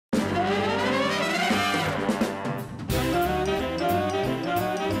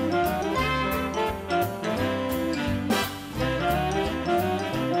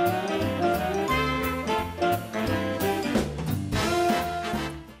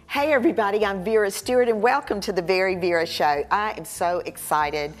Hey everybody, I'm Vera Stewart and welcome to the VeryVera show. I am so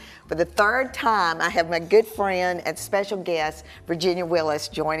excited. For the third time, I have my good friend and special guest, Virginia Willis,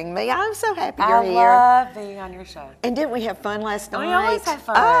 joining me. I'm so happy you're here. I love being on your show. And didn't we have fun last night? We always have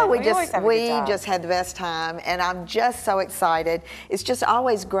fun. Oh, we just just had the best time, and I'm just so excited. It's just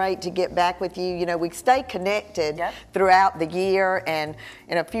always great to get back with you. You know, we stay connected throughout the year, and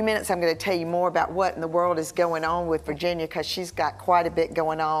in a few minutes I'm going to tell you more about what in the world is going on with Virginia, because she's got quite a bit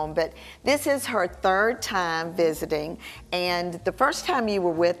going on. But this is her third time visiting, and the first time you were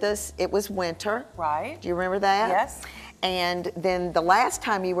with us, it was winter. Right. Do you remember that? Yes. And then the last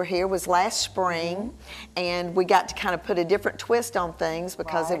time you were here was last spring, and we got to kind of put a different twist on things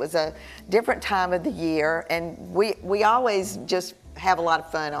because it was a different time of the year, and we always just have a lot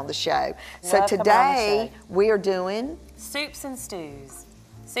of fun on the show. So today we are doing soups and stews.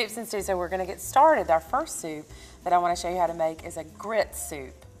 Soups and stews. So we're going to get started. Our first soup that I want to show you how to make is a grit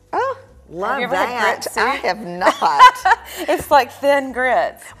soup. Oh, love have you ever that. had grit soup? I have not. It's like thin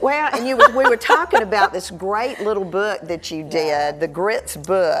grits. Well, and we were talking about this great little book that you did, the Grits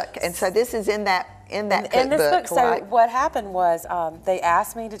book, and so this is in that cookbook. In this book, so right? what happened was they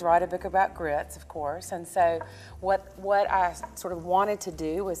asked me to write a book about grits, of course, and so what I sort of wanted to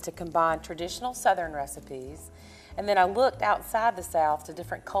do was to combine traditional Southern recipes, and then I looked outside the South to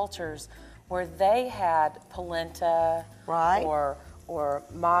different cultures where they had polenta, or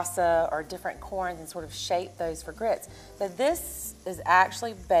masa, or different corns, and sort of shape those for grits. But this is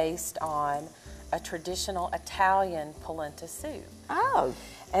actually based on a traditional Italian polenta soup. Oh.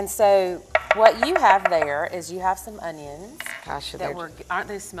 And so what you have there is you have some onions. Gosh, aren't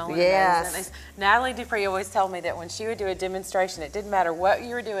they smelling yes. amazing? Natalie Dupree always told me that when she would do a demonstration, it didn't matter what you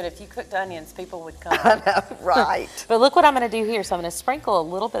were doing, if you cooked onions, people would come. I know, right. But look what I'm going to do here. So I'm going to sprinkle a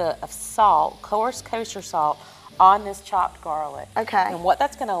little bit of salt, coarse kosher salt, on this chopped garlic. Okay. And what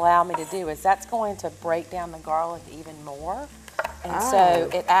that's going to allow me to do is that's going to break down the garlic even more. And so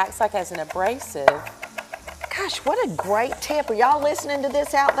it acts like as an abrasive. Gosh, what a great tip. Are y'all listening to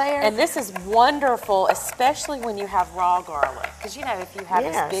this out there? And this is wonderful, especially when you have raw garlic. Because you know, if you have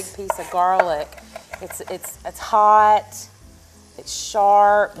this big piece of garlic, it's hot, it's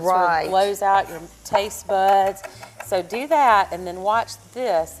sharp, it sort of blows out your taste buds. So do that, and then watch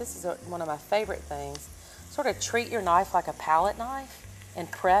this. This is one of my favorite things. Sort of treat your knife like a palette knife and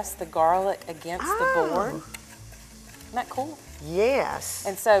press the garlic against the board. Isn't that cool? Yes.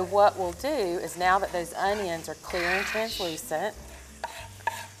 And so what we'll do is, now that those onions are clear and translucent.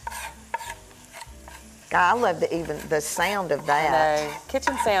 God, I love the sound of that. I know.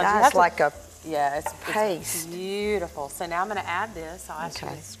 Kitchen sounds. God, it's like a paste. It's beautiful. So now I'm going to add this. I'll ask you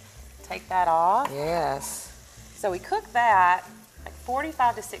to take that off. Yes. So we cook that like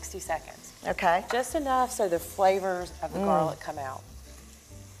 45 to 60 seconds. Okay. Just enough so the flavors of the garlic come out.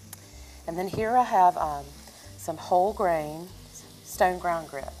 And then here I have some whole grain stone ground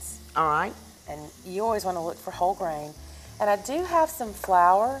grits. All right. And you always want to look for whole grain. And I do have some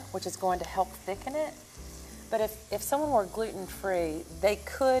flour, which is going to help thicken it. But if someone were gluten-free, they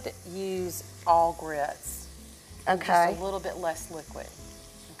could use all grits. Okay. Just a little bit less liquid.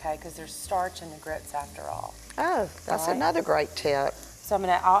 Okay, because there's starch in the grits after all. Oh, that's another great tip. So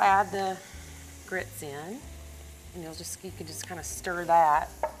I'll add the grits in, and you can just kind of stir that.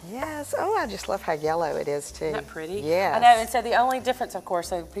 Yes. Oh, I just love how yellow it is too. Isn't that pretty? Yes. I know. And so the only difference, of course,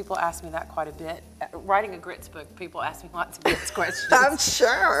 so people ask me that quite a bit. Writing a grits book, people ask me lots of grits questions. I'm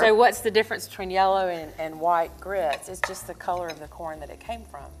sure. So what's the difference between yellow and white grits? It's just the color of the corn that it came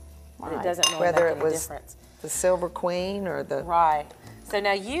from. Right. It doesn't really Whether make it any was difference. The Silver Queen or the... Right. So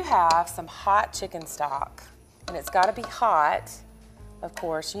now you have some hot chicken stock, and it's got to be hot. Of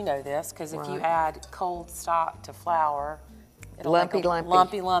course, you know this, because if you add cold stock to flour, it'll make it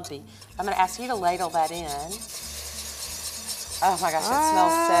lumpy. I'm going to ask you to ladle that in. Oh my gosh, it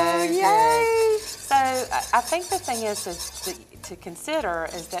smells so good. So I think the thing is to consider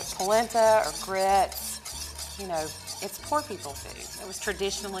is that polenta or grits, you know, it's poor people food. It was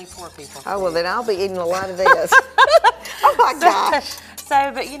traditionally poor people food. Oh, well, then I'll be eating a lot of this. Oh my gosh.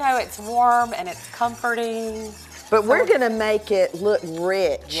 But you know, it's warm and it's comforting. But we're going to make it look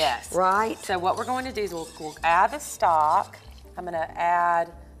rich, right? So what we're going to do is we'll add the stock. I'm going to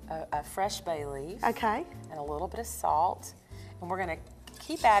add a fresh bay leaf. Okay. And a little bit of salt. And we're going to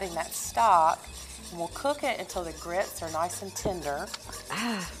keep adding that stock. And we'll cook it until the grits are nice and tender.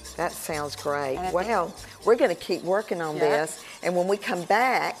 Ah, that sounds great. Well, we're going to keep working on this. And when we come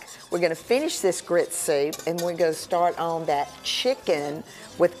back, we're going to finish this grit soup, and we're going to start on that chicken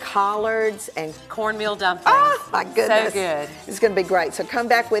with collards and cornmeal dumplings. Oh, my goodness. So good. It's going to be great. So come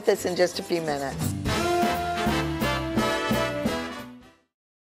back with us in just a few minutes.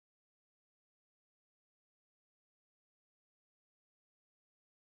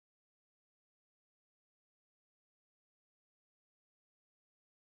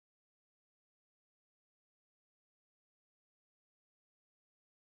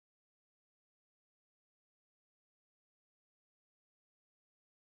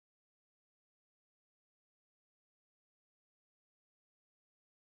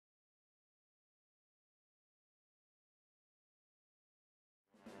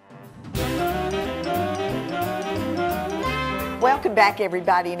 Welcome back,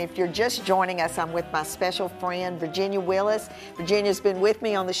 everybody, and if you're just joining us, I'm with my special friend, Virginia Willis. Virginia's been with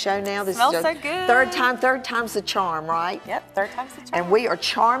me on the show now. This Smells is so good. third time's the charm, right? Yep, third time's the charm. And we are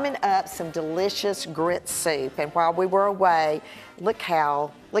charming up some delicious grit soup. And while we were away, look at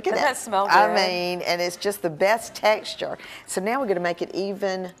Doesn't that. that smell good? I mean, and it's just the best texture. So now we're going to make it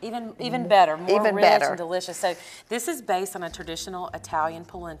even better, more even rich better. and delicious. So this is based on a traditional Italian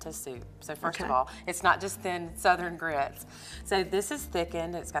polenta soup. So first of all, it's not just thin southern grits. So this is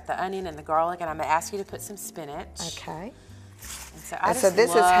thickened. It's got the onion and the garlic, and I'm going to ask you to put some spinach. Okay. And so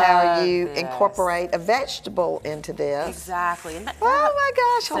this is how you incorporate a vegetable into this. Exactly. And oh my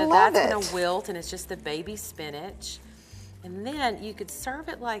gosh, I love it. So that's going to wilt, and it's just the baby spinach. And then you could serve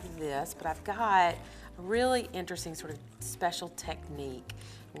it like this, but I've got a really interesting sort of special technique.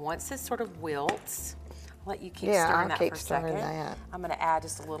 Once this sort of wilts, I'll let you keep stirring that for a second. I'm going to add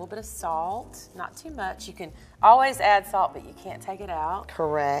just a little bit of salt, not too much. You can always add salt, but you can't take it out.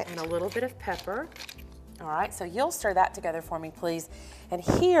 Correct. And a little bit of pepper. All right, so you'll stir that together for me, please. And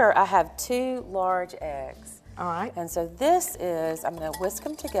here I have 2 large eggs. All right. And so this is, I'm going to whisk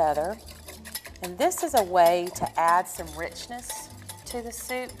them together. And this is a way to add some richness to the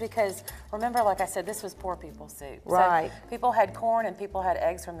soup because remember, like I said, this was poor people's soup. Right. So people had corn and people had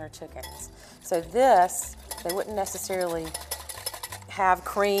eggs from their chickens. So this, they wouldn't necessarily have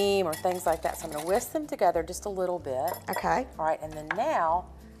cream or things like that. So I'm going to whisk them together just a little bit. Okay. All right, and then now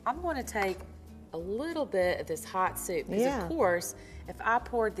I'm going to take a little bit of this hot soup because of course, if I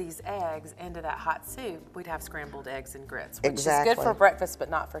poured these eggs into that hot soup, we'd have scrambled eggs and grits, which is good for breakfast, but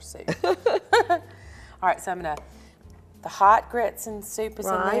not for soup. All right, so the hot grits and soup is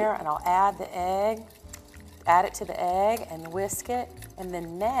in there, and I'll add the egg, add it to the egg, and whisk it. And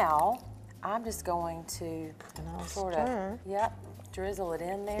then now, I'm just going to sort of, drizzle it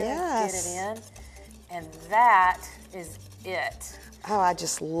in there, get it in. And that is it. Oh, I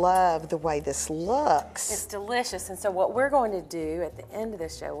just love the way this looks. It's delicious. And so what we're going to do at the end of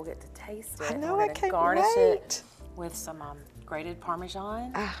this show, we'll get to taste it. I know, I can't garnish wait. it with some grated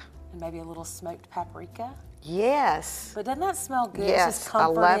Parmesan and maybe a little smoked paprika. Yes. But doesn't that smell good? Yes, it's just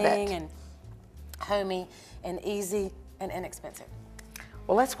comforting I love it. And homey and easy and inexpensive.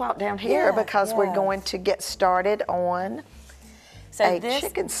 Well, let's walk down here because we're going to get started on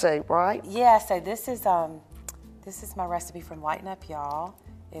chicken soup, right? Yeah, so this is my recipe from Lighten Up Y'all.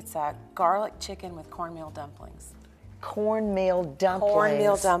 It's garlic chicken with cornmeal dumplings. Cornmeal dumplings.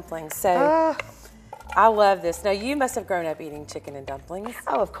 Cornmeal dumplings. So I love this. Now, you must have grown up eating chicken and dumplings.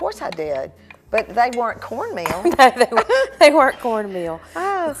 Oh, of course I did. But they weren't cornmeal. No, they weren't cornmeal.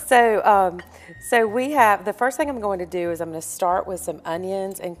 So we have, the first thing I'm going to do is I'm going to start with some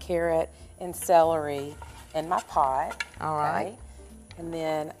onions and carrot and celery in my pot. All right. And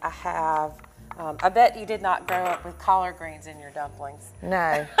then I have, I bet you did not grow up with collard greens in your dumplings.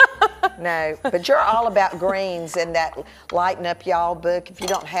 No, no. But you're all about greens in that Lighten Up Y'all book. If you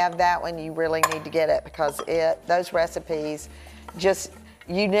don't have that one, you really need to get it because those recipes just,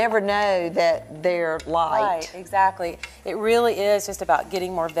 you never know that they're light. Right, exactly. It really is just about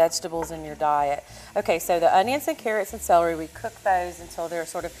getting more vegetables in your diet. Okay, so the onions and carrots and celery, we cook those until they're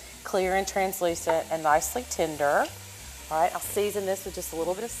sort of clear and translucent and nicely tender. All right, I'll season this with just a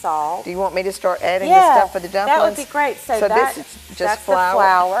little bit of salt. Do you want me to start adding the stuff for the dumplings? That would be great. So this is just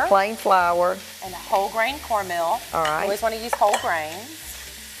flour, plain flour. And whole grain cornmeal. All right. You always want to use whole grains.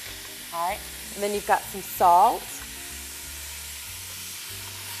 All right, and then you've got some salt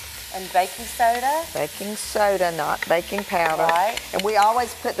and baking soda. Baking soda, not baking powder. Right. And we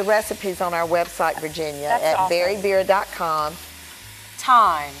always put the recipes on our website, Virginia, at awesome. VeryVera.com.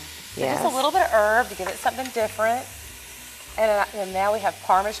 Thyme. So Yes. just a little bit of herb to give it something different. And now we have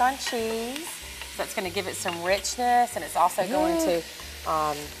Parmesan cheese. That's going to give it some richness, and it's also going to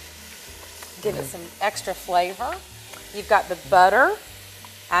give it some extra flavor. You've got the butter.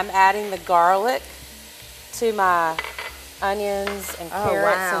 I'm adding the garlic to my onions and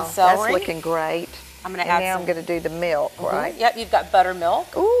carrots and celery. That's looking great. I'm going to add I'm going to do the milk, right? Yep, you've got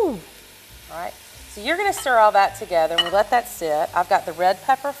buttermilk. Ooh. All right. So you're going to stir all that together, and we let that sit. I've got the red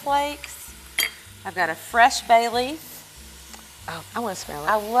pepper flakes. I've got a fresh bay leaf. Oh, I want to smell it.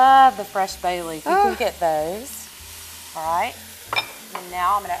 I love the fresh bay leaf. You can get those. All right. And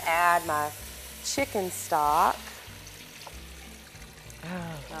now I'm going to add my chicken stock.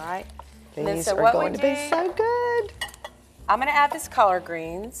 All right. These are going to be so good. I'm going to add this collard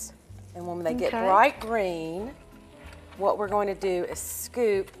greens. And when they get bright green, what we're going to do is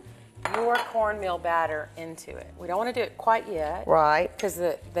scoop your cornmeal batter into it. We don't want to do it quite yet. Right. Because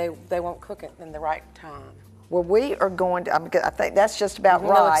they won't cook it in the right time. Well, we are going to, I think that's just about That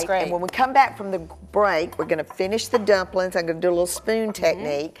looks right. great. And when we come back from the break, we're going to finish the dumplings. I'm going to do a little spoon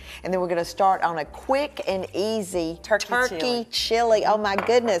technique. And then we're going to start on a quick and easy turkey chili. Oh my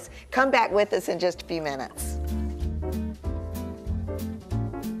goodness. Come back with us in just a few minutes.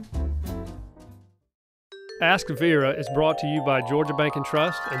 Ask Vera is brought to you by Georgia Bank and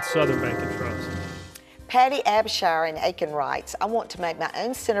Trust and Southern Bank and Trust. Patty Abshire in Aiken writes, I want to make my own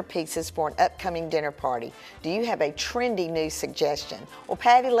centerpieces for an upcoming dinner party. Do you have a trendy new suggestion? Well,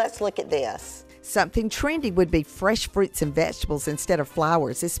 Patty, let's look at this. Something trendy would be fresh fruits and vegetables instead of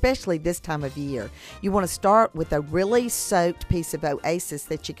flowers, especially this time of year. You want to start with a really soaked piece of oasis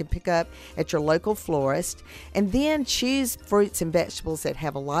that you can pick up at your local florist, and then choose fruits and vegetables that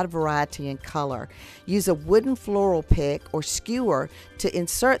have a lot of variety and color. Use a wooden floral pick or skewer to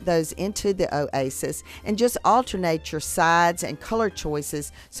insert those into the oasis, and just alternate your sides and color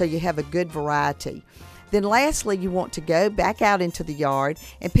choices so you have a good variety. Then lastly, you want to go back out into the yard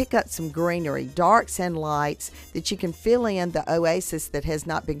and pick up some greenery, darks and lights, that you can fill in the oasis that has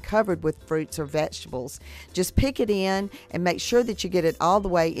not been covered with fruits or vegetables. Just pick it in and make sure that you get it all the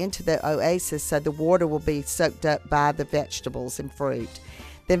way into the oasis so the water will be soaked up by the vegetables and fruit.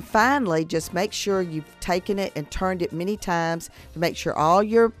 Then finally, just make sure you've taken it and turned it many times to make sure all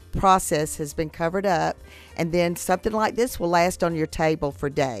your process has been covered up, and then something like this will last on your table for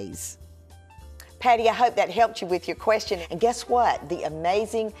days. Patty, I hope that helped you with your question. And guess what? The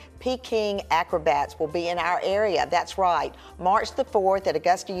amazing Peking acrobats will be in our area. That's right. March the 4th at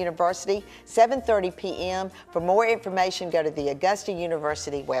Augusta University, 7:30 p.m. For more information, go to the Augusta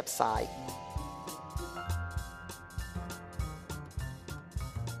University website.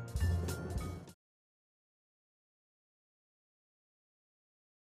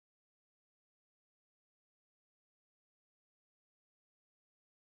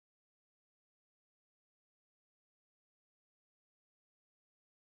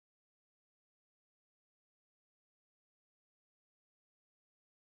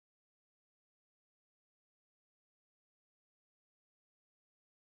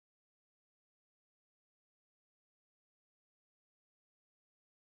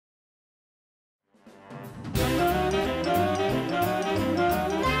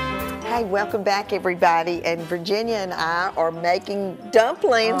 Hey, welcome back, everybody. And Virginia and I are making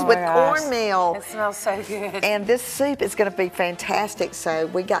dumplings with cornmeal. It smells so good. And this soup is going to be fantastic. So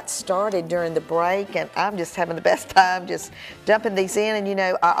we got started during the break, and I'm just having the best time just dumping these in. And you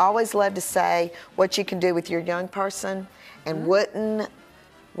know, I always love to say what you can do with your young person, and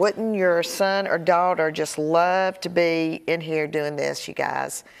wouldn't your son or daughter just love to be in here doing this, you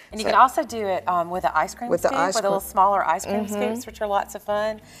guys? And you can also do it with an ice cream scoop, with a little smaller ice cream scoops, which are lots of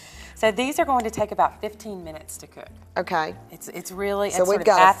fun. So these are going to take about 15 minutes to cook. Okay. It's really, so we've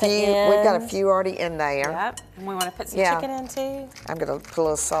got a few already in there. Yep. And we want to put some chicken in too. I'm going to put a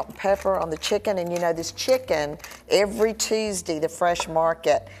little salt and pepper on the chicken. And you know, this chicken, every Tuesday, the Fresh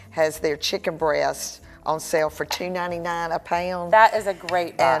Market has their chicken breast on sale for $2.99 a pound. That is a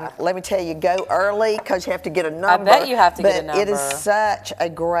great buy. And let me tell you, go early because you have to get a number. I bet you have to get a number. It is such a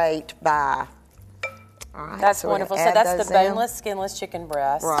great buy. All right, that's wonderful. So that's the boneless, skinless chicken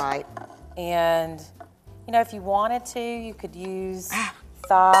breast. Right. And, you know, if you wanted to, you could use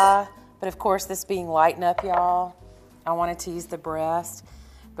thigh. But, of course, this being lighten up, y'all, I wanted to use the breast.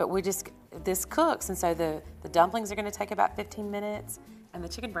 But this cooks. And so the dumplings are going to take about 15 minutes. And the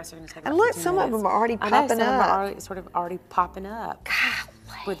chicken breasts are going to take about 15 minutes. And look, some of them are already popping up. I know, some of them are already popping up.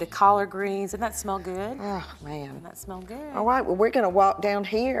 Golly. With the collard greens. Doesn't that smell good? Oh, man. Doesn't that smell good? All right, well, we're going to walk down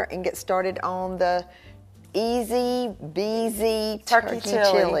here and get started on the easy, beezy turkey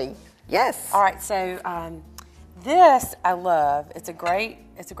chili. Yes. All right, so this I love. It's a great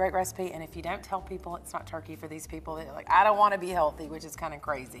recipe, and if you don't tell people it's not turkey, for these people that are like, I don't want to be healthy, which is kind of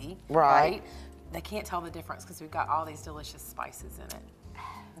crazy, right? They can't tell the difference because we've got all these delicious spices in it.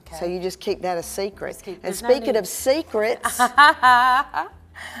 Okay. So you just keep that a secret. And speaking of secrets,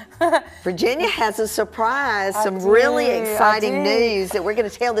 Virginia has a surprise, some really exciting news that we're going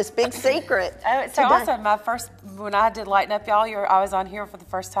to tell this big secret. Oh, it's so awesome. When I did Lighten Up, y'all, I was on here for the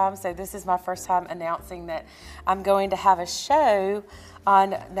first time, so this is my first time announcing that I'm going to have a show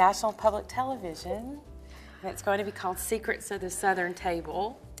on National Public Television, and it's going to be called Secrets of the Southern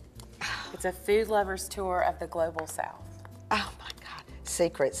Table. It's a food lovers tour of the global South. Oh, my God.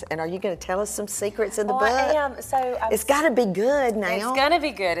 Secrets. And are you going to tell us some secrets in the book? I am. So it's got to be good now. It's going to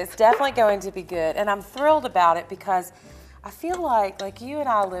be good. It's definitely going to be good. And I'm thrilled about it because I feel like you and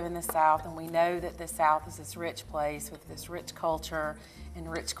I live in the South, and we know that the South is this rich place with this rich culture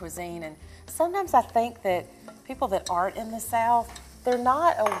and rich cuisine. And sometimes I think that people that aren't in the South, they're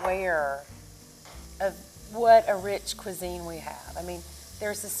not aware of what a rich cuisine we have. I mean,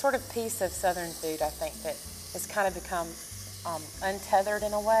 there's this sort of piece of Southern food, I think, that has kind of become untethered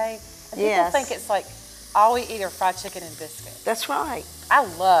in a way. And people think it's like, all we eat are fried chicken and biscuits. That's right. I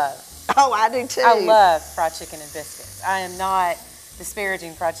love. Oh, I do too. I love fried chicken and biscuits. I am not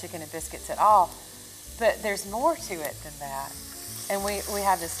disparaging fried chicken and biscuits at all, but there's more to it than that. And we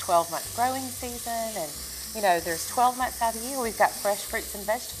have this 12-month growing season, and you know, there's 12 months out of the year we've got fresh fruits and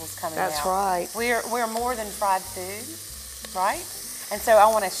vegetables coming out. That's right. We're more than fried food, right? And so I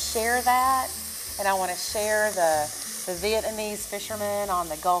want to share that, and I want to share the Vietnamese fishermen on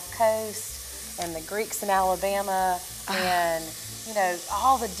the Gulf Coast and the Greeks in Alabama and, you know,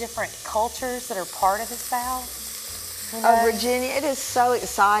 all the different cultures that are part of the South. You know? Oh, Virginia, it is so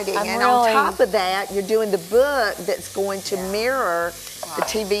exciting. I'm and really, on top of that, you're doing the book that's going to mirror the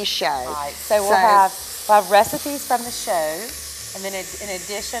TV show. Right. So we'll have recipes from the show, and then in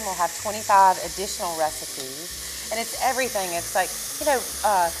addition, we'll have 25 additional recipes. And it's everything. It's like, you know,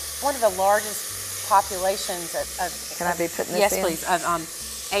 one of the largest populations of Can I be putting this yes, in? please. Of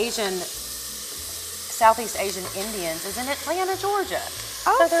Southeast Asian Indians is in Atlanta, Georgia.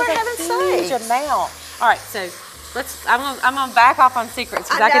 Oh, so for heaven's sake! Huge amount. All right, so I'm gonna back off on secrets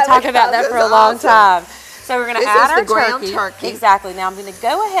because I know, could talk about that for a long time. So we're gonna add our ground turkey. Exactly. Now I'm gonna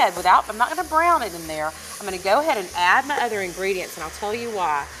go ahead I'm not gonna brown it in there. I'm gonna go ahead and add my other ingredients, and I'll tell you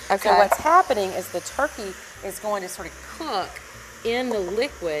why. Okay. So what's happening is the turkey is going to sort of cook in the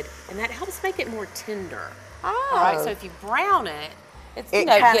liquid, and that helps make it more tender. Oh. All right. So if you brown it, it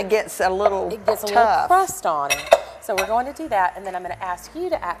kind of gets a little It gets a tough. little crust on it. So we're going to do that, and then I'm going to ask you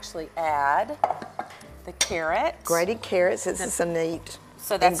to actually add the carrots. Grated carrots. This is a neat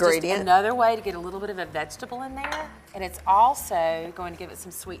So that's ingredient. just another way to get a little bit of a vegetable in there, and it's also going to give it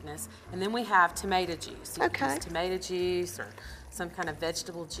some sweetness. And then we have tomato juice. You can use tomato juice or some kind of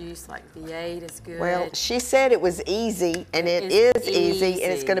vegetable juice like V8 is good. Well, she said it was easy, and it is easy,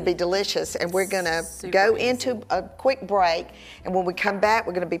 and it's going to be delicious. And we're going to go into a quick break, and when we come back,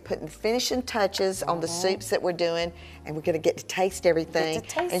 we're going to be putting the finishing touches on the soups that we're doing, and we're going to get to taste everything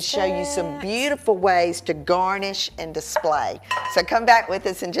and show you some beautiful ways to garnish and display. So come back with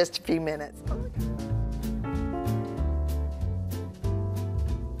us in just a few minutes.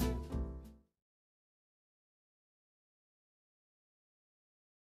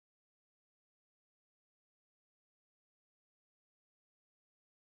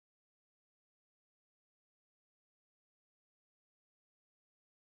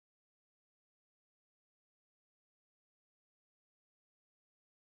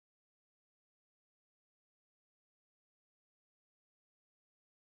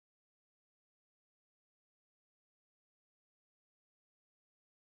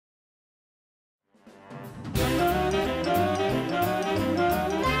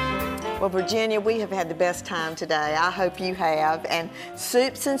 Well, Virginia, we have had the best time today. I hope you have. And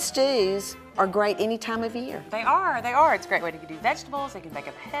soups and stews are great any time of year. They are, they are. It's a great way to do vegetables. They can make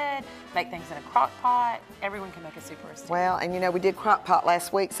up ahead, make things in a crock pot. Everyone can make a soup or a stew. Well, and you know, we did crock pot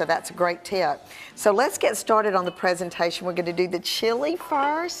last week, so that's a great tip. So let's get started on the presentation. We're going to do the chili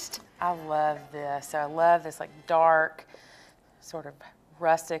first. I love this. So I love this like dark, sort of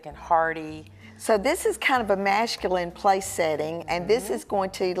rustic and hearty. So this is kind of a masculine place setting, and this is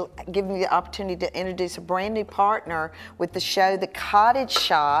going to give me the opportunity to introduce a brand new partner with the show, The Cottage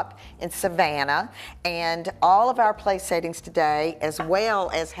Shop in Savannah, and all of our place settings today, as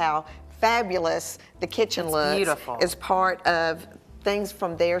well as how fabulous the kitchen looks, is part of things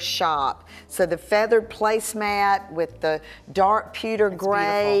from their shop. So the feathered placemat with the dark pewter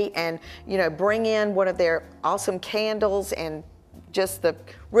gray, and you know, bring in one of their awesome candles and just the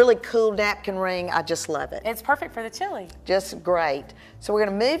really cool napkin ring. I just love it. It's perfect for the chili. Just great. So we're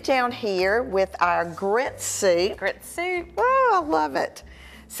going to move down here with our grit soup. Grit soup. Oh, I love it.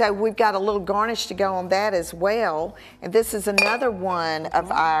 So we've got a little garnish to go on that as well. And this is another one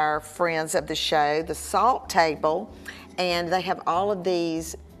of our friends of the show, the Salt Table. And they have all of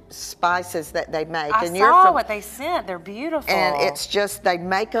these spices that they make. I saw what they sent. They're beautiful. And it's just, they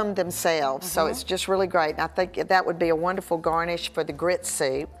make them themselves. So it's just really great. And I think that would be a wonderful garnish for the grit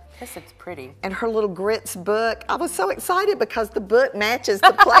soup. This is pretty. And her little grits book, I was so excited because the book matches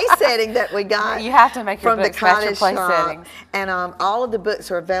the place setting that we got. You have to make your from the books match your Cottage place Shop. settings. And all of the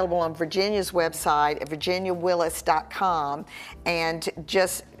books are available on Virginia's website at virginiawillis.com. And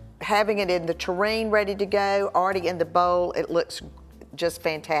just having it in the tureen ready to go, already in the bowl, it looks just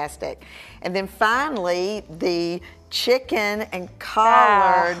fantastic. And then finally, the chicken and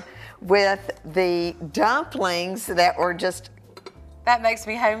collard with the dumplings that were just That makes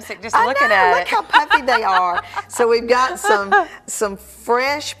me homesick just I looking know, at look it. how puffy they are. So we've got some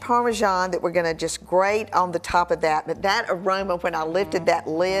fresh Parmesan that we're gonna just grate on the top of that. But that aroma when I lifted that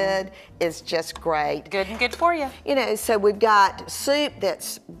lid is just great. Good and good for you. You know, so we've got soup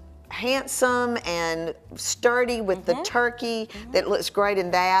that's handsome and sturdy with the turkey that looks great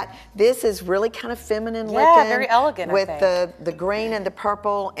in that. This is really kind of feminine looking. very elegant, I with think. the green and the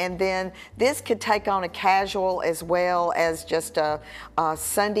purple, and then this could take on a casual as well as just a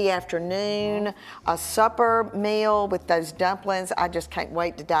Sunday afternoon, a supper meal with those dumplings. I just can't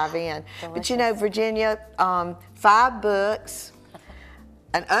wait to dive in. But you know, Virginia, 5 books,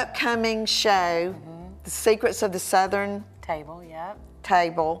 an upcoming show, The Secrets of the Southern Table, yep.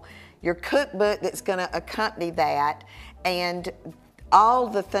 Table, your cookbook that's going to accompany that, and all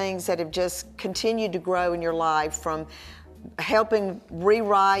the things that have just continued to grow in your life, from helping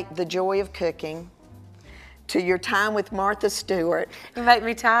rewrite The Joy of Cooking to your time with Martha Stewart. You make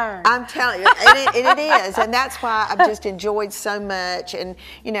me tired. I'm telling you, and it is, and that's why I've just enjoyed so much. And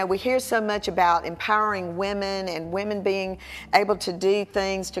you know, we hear so much about empowering women and women being able to do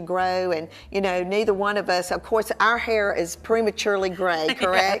things to grow. And you know, neither one of us, of course, our hair is prematurely gray,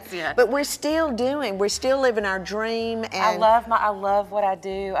 correct? Yes, yes. But we're still living our dream. And I love what I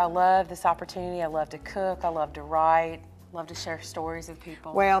do. I love this opportunity. I love to cook. I love to write. Love to share stories with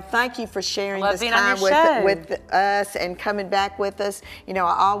people. Well, thank you for sharing Love this being on time your show. with us and coming back with us. You know,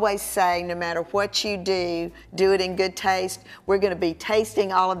 I always say, no matter what you do it in good taste. We're going to be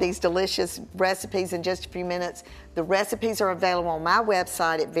tasting all of these delicious recipes in just a few minutes. The recipes are available on my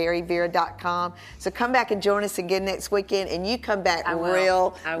website at VeryVera.com. So come back and join us again next weekend, and you come back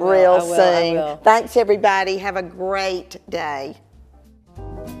real soon. Thanks, everybody. Have a great day.